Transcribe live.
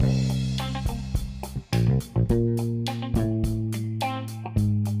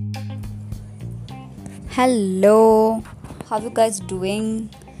Hello, how you guys doing?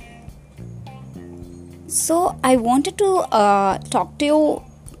 So, I wanted to talk to you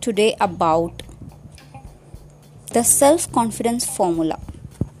today about the self confidence formula.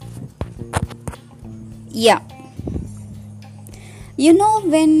 Yeah,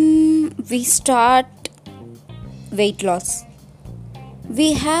 when we start weight loss,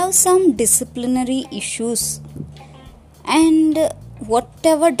 we have some disciplinary issues, and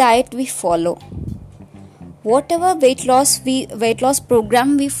whatever diet we follow, whatever weight loss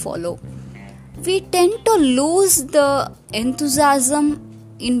program we follow, we tend to lose the enthusiasm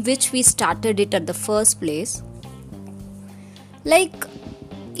in which we started it at the first place. Like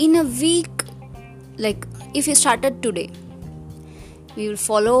in a week, like if you started today, we will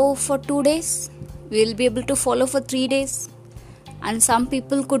follow for 2 days, we will be able to follow for 3 days, and some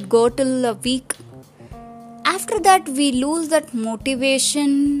people could go till a week. After that, we lose that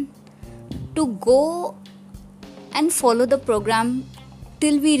motivation to go and follow the program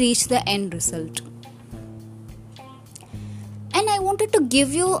till we reach the end result. And I wanted to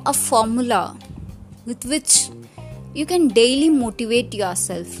give you a formula with which you can daily motivate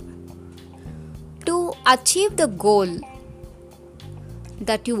yourself to achieve the goal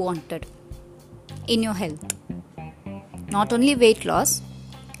that you wanted in your health. Not only weight loss,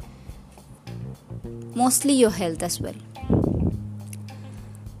 mostly your health as well.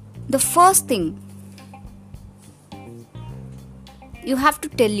 The first thing you have to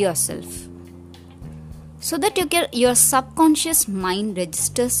tell yourself, so that your subconscious mind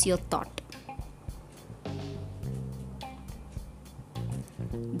registers your thought,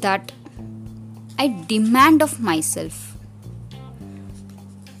 that I demand of myself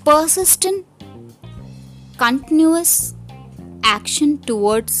persistent, continuous action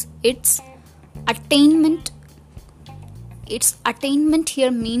towards its attainment. Its attainment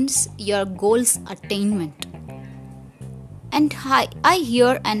here means your goal's attainment. And I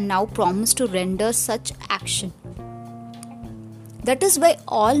here and now promise to render such action. That is, by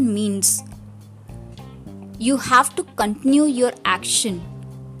all means, you have to continue your action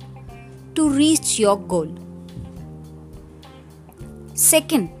to reach your goal.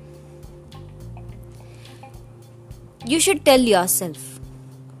 Second, you should tell yourself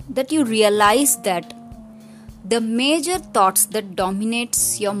that you realize that the major thoughts that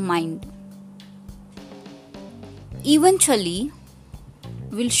dominates your mind eventually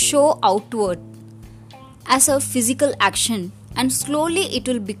will show outward as a physical action, and slowly it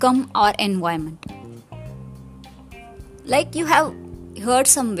will become our environment. Like you have heard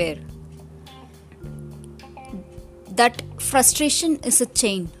somewhere that frustration is a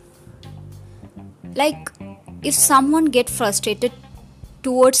chain. Like if someone gets frustrated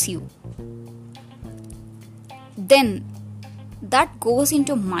towards you, then that goes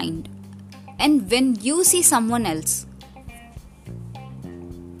into mind. And when you see someone else,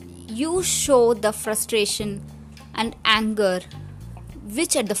 you show the frustration and anger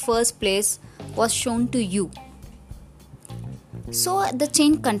which at the first place was shown to you. So the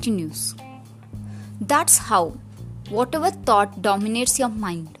chain continues. That's how whatever thought dominates your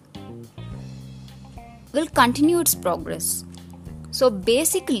mind will continue its progress. So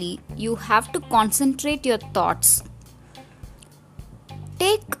basically, you have to concentrate your thoughts.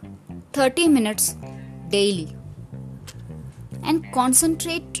 Take 30 minutes daily and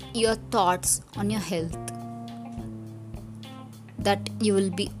concentrate your thoughts on your health, that you will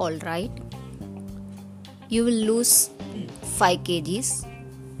be alright, you will lose 5 kgs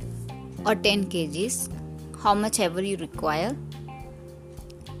or 10 kgs, how much ever you require.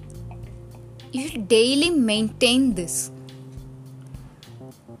 You should daily maintain this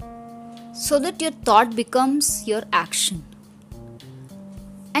so that your thought becomes your action.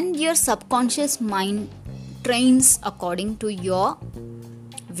 And your subconscious mind trains according to your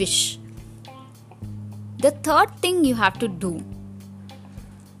wish. The third thing you have to do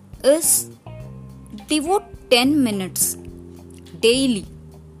is devote 10 minutes daily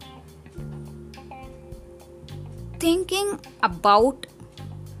thinking about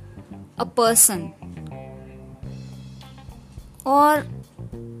a person or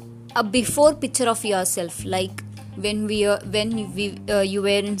a before picture of yourself, like when you were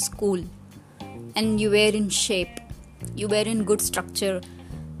in school and you were in shape, you were in good structure,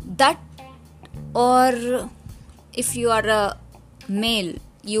 that, or if you are a male,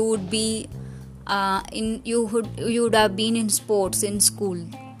 you would be you would have been in sports in school,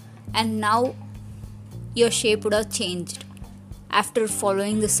 and now your shape would have changed after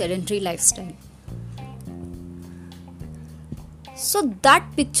following the sedentary lifestyle. So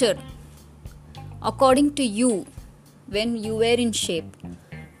that picture, according to you, when you were in shape,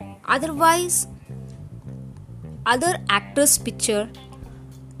 otherwise other actor's picture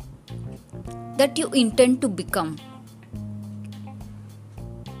that you intend to become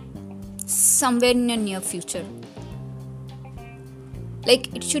somewhere in your near future.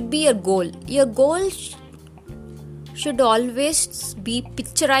 Like, it should be your goal. Your goal should always be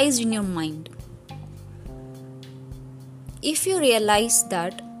picturized in your mind. If you realize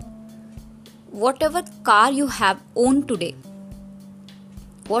that whatever car you have owned today,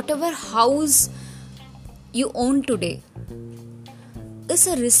 whatever house you own today, is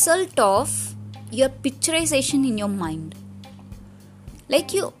a result of your picturization in your mind.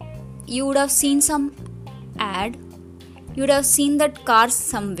 Like you would have seen some ad, you would have seen that car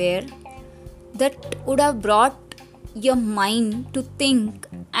somewhere, that would have brought your mind to think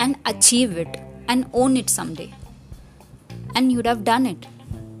and achieve it and own it someday. And you would have done it.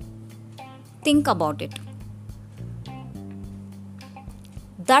 Think about it.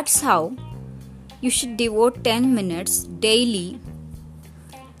 That's how you should devote 10 minutes daily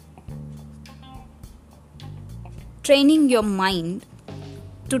training your mind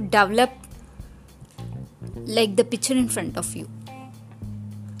to develop like the picture in front of you.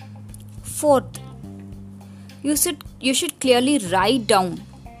 Fourth, you should clearly write down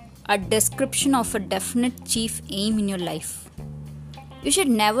a description of a definite chief aim in your life. You should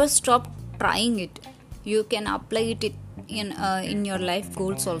never stop trying it. You can apply it in your life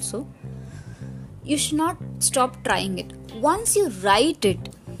goals also. You should not stop trying it. Once you write it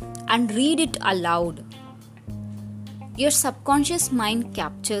and read it aloud, your subconscious mind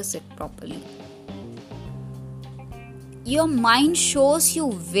captures it properly. Your mind shows you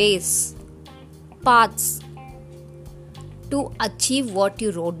ways, paths to achieve what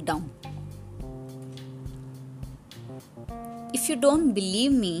you wrote down. If you don't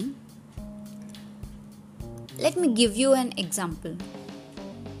believe me, let me give you an example.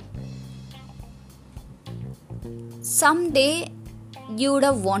 Someday you would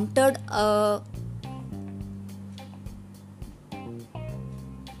have wanted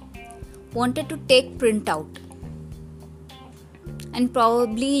to take printout, and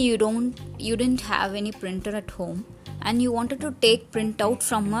probably you didn't have any printer at home, and you wanted to take printout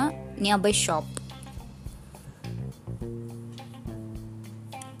from a nearby shop.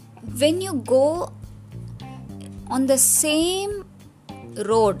 When you go on the same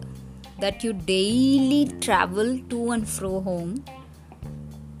road that you daily travel to and fro home,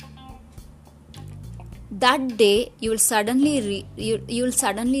 that day you will suddenly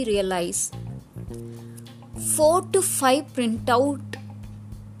realize 4 to 5 printout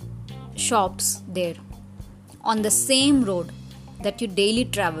shops there on the same road that you daily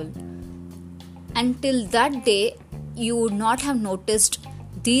travel. Until that day you would not have noticed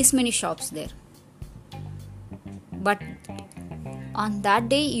these many shops there. But on that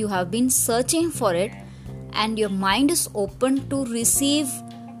day you have been searching for it, and your mind is open to receive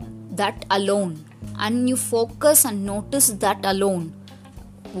that alone, and you focus and notice that alone,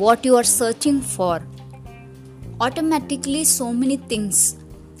 what you are searching for. Automatically so many things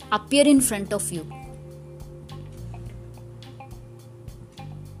appear in front of you.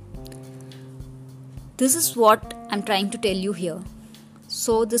 This is what I'm trying to tell you here.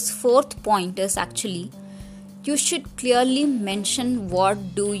 So this fourth point is actually, you should clearly mention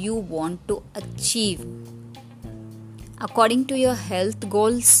what do you want to achieve. According to your health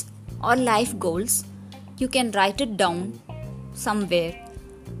goals or life goals, you can write it down somewhere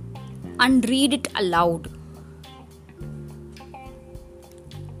and read it aloud.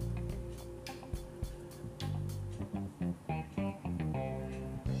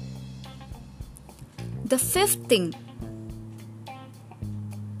 The fifth thing,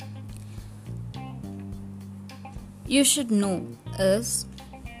 you should know is,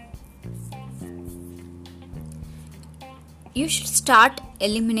 you should start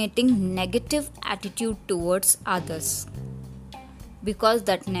eliminating negative attitude towards others, because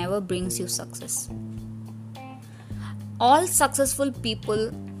that never brings you success. All successful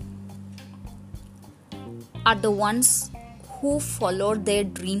people are the ones who followed their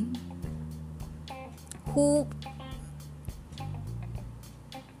dream, who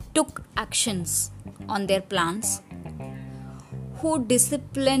took actions on their plans, who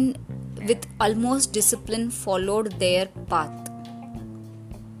with almost discipline followed their path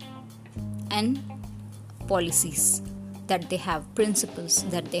and policies that they have, principles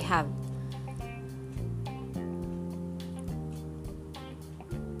that they have.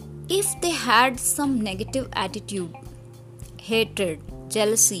 If they had some negative attitude, hatred,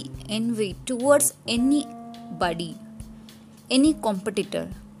 jealousy, envy towards anybody, any competitor,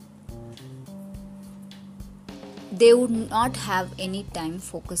 they would not have any time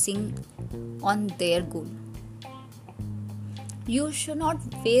focusing on their goal. You should not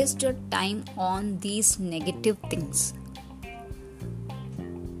waste your time on these negative things.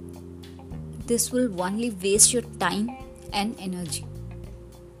 This will only waste your time and energy.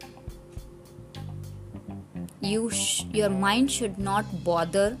 Your mind should not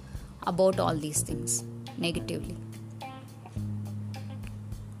bother about all these things negatively.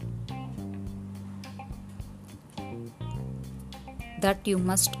 That you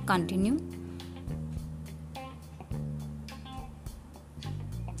must continue.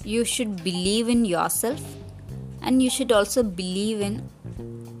 You should believe in yourself, and you should also believe in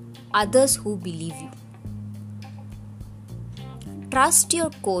others who believe you. Trust your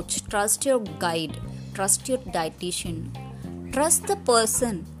coach, trust your guide, trust your dietitian, trust the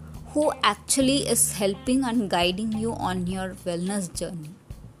person who actually is helping and guiding you on your wellness journey.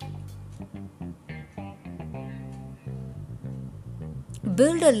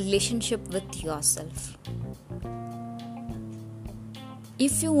 Build a relationship with yourself.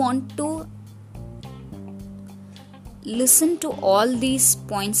 If you want to listen to all these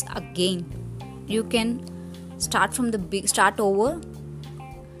points again, you can start over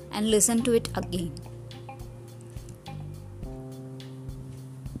and listen to it again.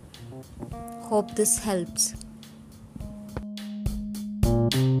 Hope this helps.